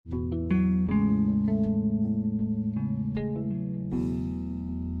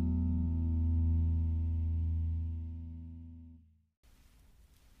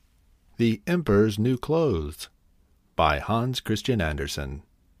The Emperor's New Clothes by Hans Christian Andersen.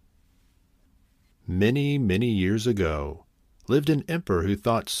 Many, many years ago lived an emperor who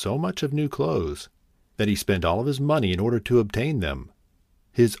thought so much of new clothes that he spent all of his money in order to obtain them.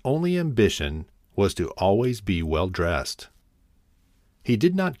 His only ambition was to always be well dressed. He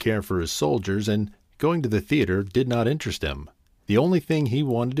did not care for his soldiers, and going to the theater did not interest him. The only thing he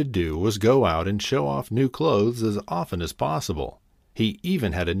wanted to do was go out and show off new clothes as often as possible. He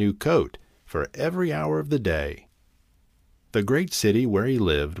even had a new coat for every hour of the day. The great city where he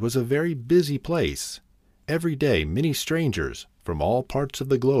lived was a very busy place. Every day many strangers from all parts of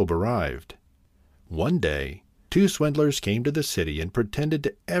the globe arrived. One day, two swindlers came to the city and pretended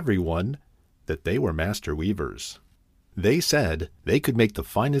to everyone that they were master weavers. They said they could make the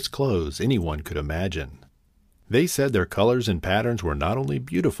finest clothes anyone could imagine. They said their colors and patterns were not only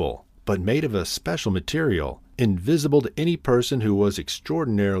beautiful, but made of a special material, invisible to any person who was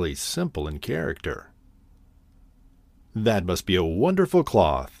extraordinarily simple in character. "That must be a wonderful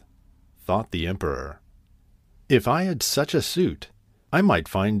cloth," thought the emperor. "If I had such a suit, I might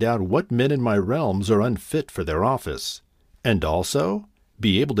find out what men in my realms are unfit for their office, and also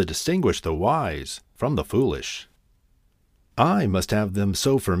be able to distinguish the wise from the foolish. I must have them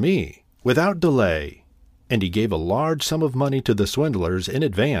so for me, without delay." And he gave a large sum of money to the swindlers in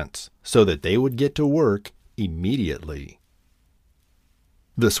advance, so that they would get to work immediately.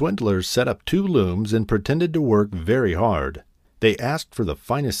 The swindlers set up 2 looms and pretended to work very hard. They asked for the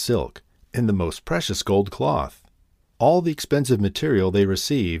finest silk and the most precious gold cloth. All the expensive material they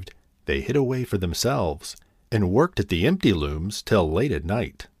received, they hid away for themselves, and worked at the empty looms till late at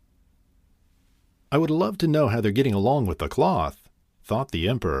night. "I would love to know how they're getting along with the cloth," thought the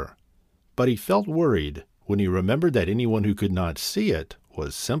emperor, but he felt worried when he remembered that anyone who could not see it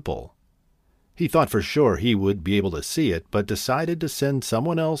was simple. He thought for sure he would be able to see it, but decided to send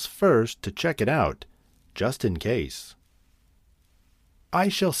someone else first to check it out, just in case. "I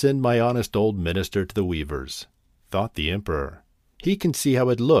shall send my honest old minister to the weavers," thought the emperor. "He can see how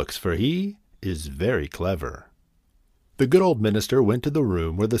it looks, for he is very clever." The good old minister went to the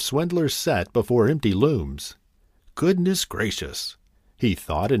room where the swindlers sat before empty looms. "Goodness gracious," he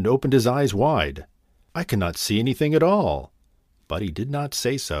thought, and opened his eyes wide. "I cannot see anything at all." But he did not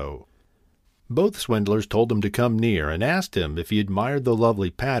say so. Both swindlers told him to come near and asked him if he admired the lovely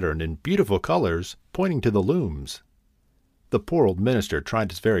pattern and beautiful colors, pointing to the looms. The poor old minister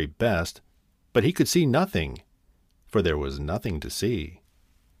tried his very best, but he could see nothing, for there was nothing to see.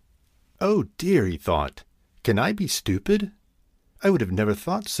 "Oh dear," he thought, "can I be stupid? I would have never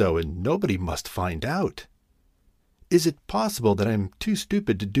thought so, and nobody must find out. Is it possible that I am too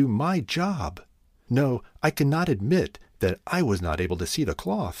stupid to do my job? No, I cannot admit that I was not able to see the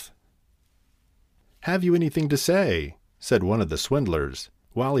cloth." "Have you anything to say?" said one of the swindlers,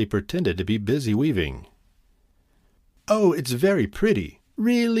 while he pretended to be busy weaving. "Oh, it's very pretty,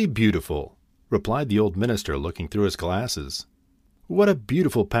 really beautiful," replied the old minister, looking through his glasses. "What a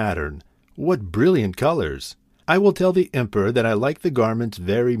beautiful pattern! What brilliant colors! I will tell the emperor that I like the garments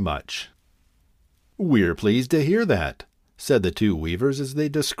very much." "We're pleased to hear that," said the 2 weavers as they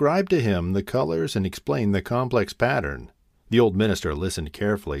described to him the colors and explained the complex pattern. The old minister listened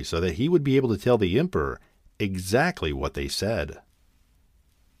carefully so that he would be able to tell the emperor exactly what they said.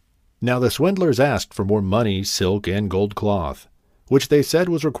 Now the swindlers asked for more money, silk, and gold cloth, which they said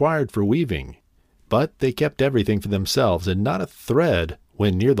was required for weaving, but they kept everything for themselves, and not a thread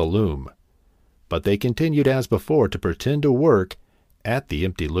went near the loom. But they continued as before to pretend to work at the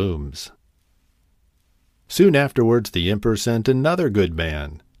empty looms. Soon afterwards the emperor sent another good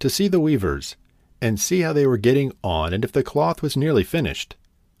man to see the weavers, and see how they were getting on and if the cloth was nearly finished.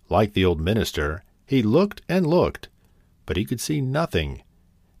 Like the old minister, he looked and looked, but he could see nothing,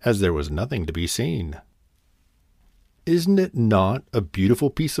 as there was nothing to be seen. "Isn't it not a beautiful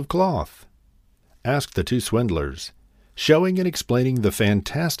piece of cloth?" asked the 2 swindlers, showing and explaining the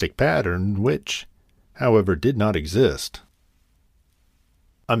fantastic pattern, which, however, did not exist.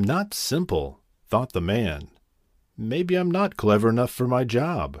 "I'm not simple," thought the man. "Maybe I'm not clever enough for my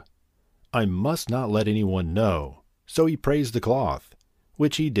job. I must not let anyone know." So he praised the cloth,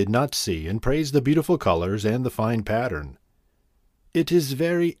 which he did not see, and praised the beautiful colors and the fine pattern. "It is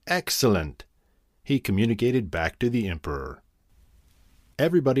very excellent," he communicated back to the emperor.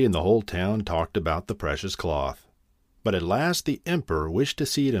 Everybody in the whole town talked about the precious cloth, but at last the emperor wished to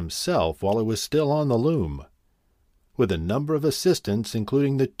see it himself while it was still on the loom. With a number of assistants,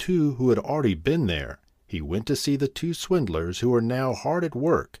 including the 2 who had already been there, he went to see the 2 swindlers who were now hard at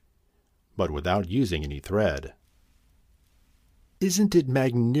work, but without using any thread. "Isn't it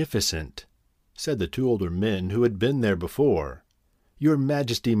magnificent?" said the 2 older men who had been there before. "Your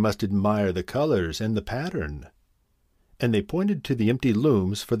Majesty must admire the colors and the pattern." And they pointed to the empty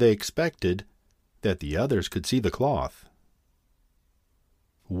looms, for they expected that the others could see the cloth.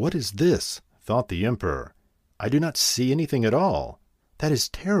 "What is this?" thought the emperor. "I do not see anything at all. That is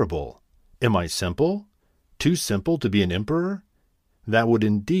terrible. Am I simple? Too simple to be an emperor? That would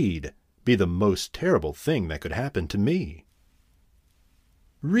indeed be the most terrible thing that could happen to me."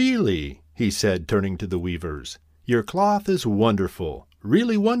 "Really," he said, turning to the weavers, "your cloth is wonderful,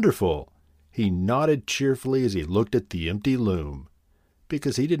 really wonderful." He nodded cheerfully as he looked at the empty loom,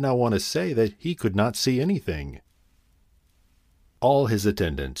 because he did not want to say that he could not see anything. All his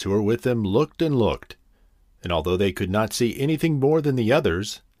attendants who were with him looked and looked, and although they could not see anything more than the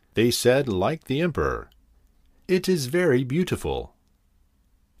others, they said, like the emperor, "It is very beautiful."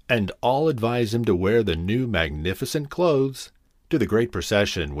 And all advised him to wear the new magnificent clothes to the great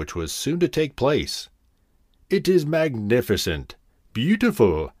procession which was soon to take place. "It is magnificent,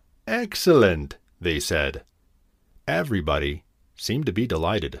 beautiful, excellent," they said. Everybody seemed to be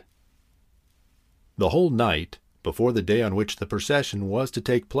delighted. The whole night, before the day on which the procession was to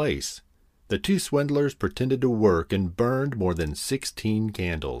take place, the two swindlers pretended to work and burned more than 16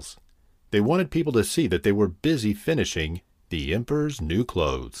 candles. They wanted people to see that they were busy finishing the emperor's new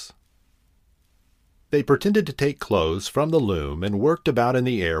clothes. They pretended to take clothes from the loom and worked about in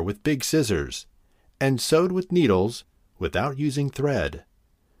the air with big scissors, and sewed with needles without using thread.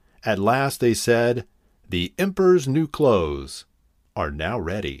 At last they said, "The emperor's new clothes are now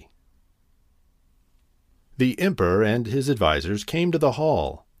ready." The emperor and his advisers came to the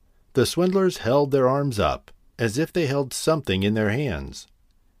hall. The swindlers held their arms up, as if they held something in their hands,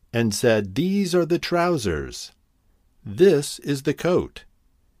 and said, "These are the trousers. This is the coat.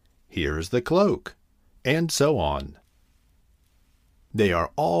 Here is the cloak," and so on. They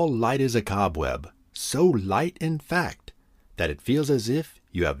are all light as a cobweb, so light, in fact, that it feels as if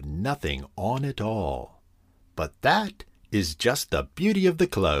you have nothing on at all. But that is just the beauty of the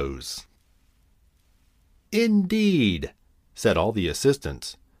clothes. "Indeed," said all the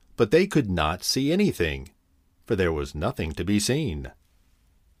assistants, but they could not see anything, for there was nothing to be seen.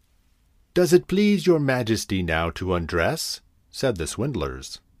 "Does it please your Majesty now to undress?" said the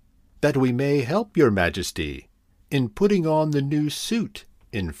swindlers, "that we may help your Majesty in putting on the new suit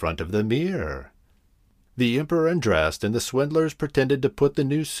in front of the mirror." The emperor undressed, and the swindlers pretended to put the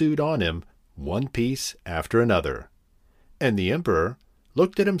new suit on him, one piece after another. And the emperor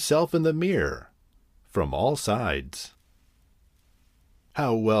looked at himself in the mirror from all sides.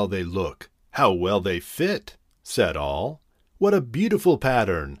 "How well they look! How well they fit!" said all. "What a beautiful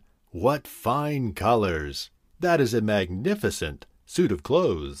pattern! What fine colors! That is a magnificent suit of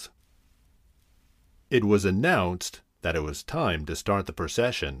clothes." It was announced that it was time to start the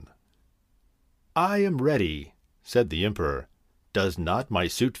procession. "I am ready," said the emperor. "Does not my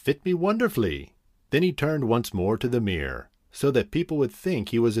suit fit me wonderfully?" Then he turned once more to the mirror, so that people would think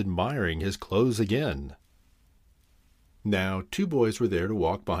he was admiring his clothes again. Now 2 boys were there to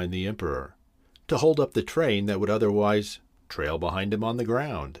walk behind the emperor, to hold up the train that would otherwise trail behind him on the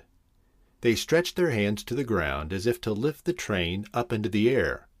ground. They stretched their hands to the ground as if to lift the train up into the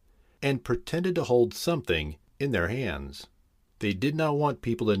air, and pretended to hold something in their hands. They did not want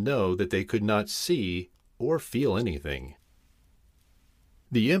people to know that they could not see or feel anything.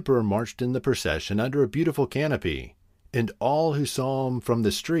 The emperor marched in the procession under a beautiful canopy, and all who saw him from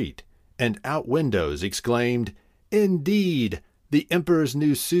the street and out windows exclaimed, "Indeed, the emperor's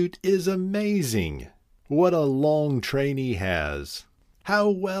new suit is amazing! What a long train he has! How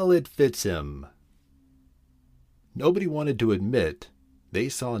well it fits him!" Nobody wanted to admit they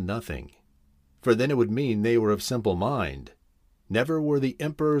saw nothing, for then it would mean they were of simple mind. Never were the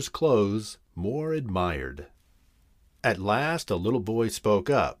emperor's clothes more admired. At last a little boy spoke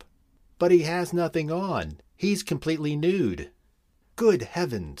up. "But he has nothing on. He's completely nude." "Good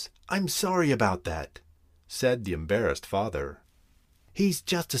heavens, I'm sorry about that," said the embarrassed father. "He's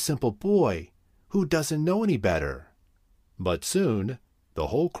just a simple boy who doesn't know any better." But soon the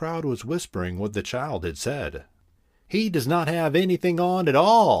whole crowd was whispering what the child had said. "He does not have anything on at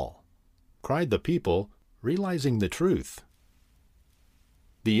all," cried the people, realizing the truth.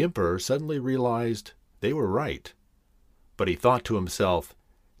 The emperor suddenly realized they were right, but he thought to himself,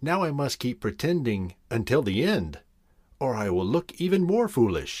 "Now I must keep pretending until the end, or I will look even more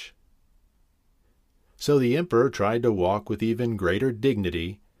foolish." So the emperor tried to walk with even greater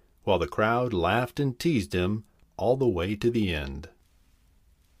dignity, while the crowd laughed and teased him all the way to the end.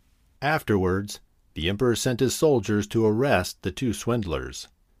 Afterwards, the emperor sent his soldiers to arrest the 2 swindlers,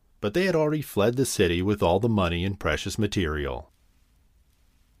 but they had already fled the city with all the money and precious material.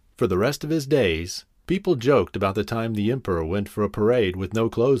 For the rest of his days, People joked about the time the emperor went for a parade with no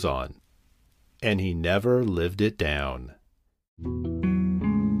clothes on. And he never lived it down.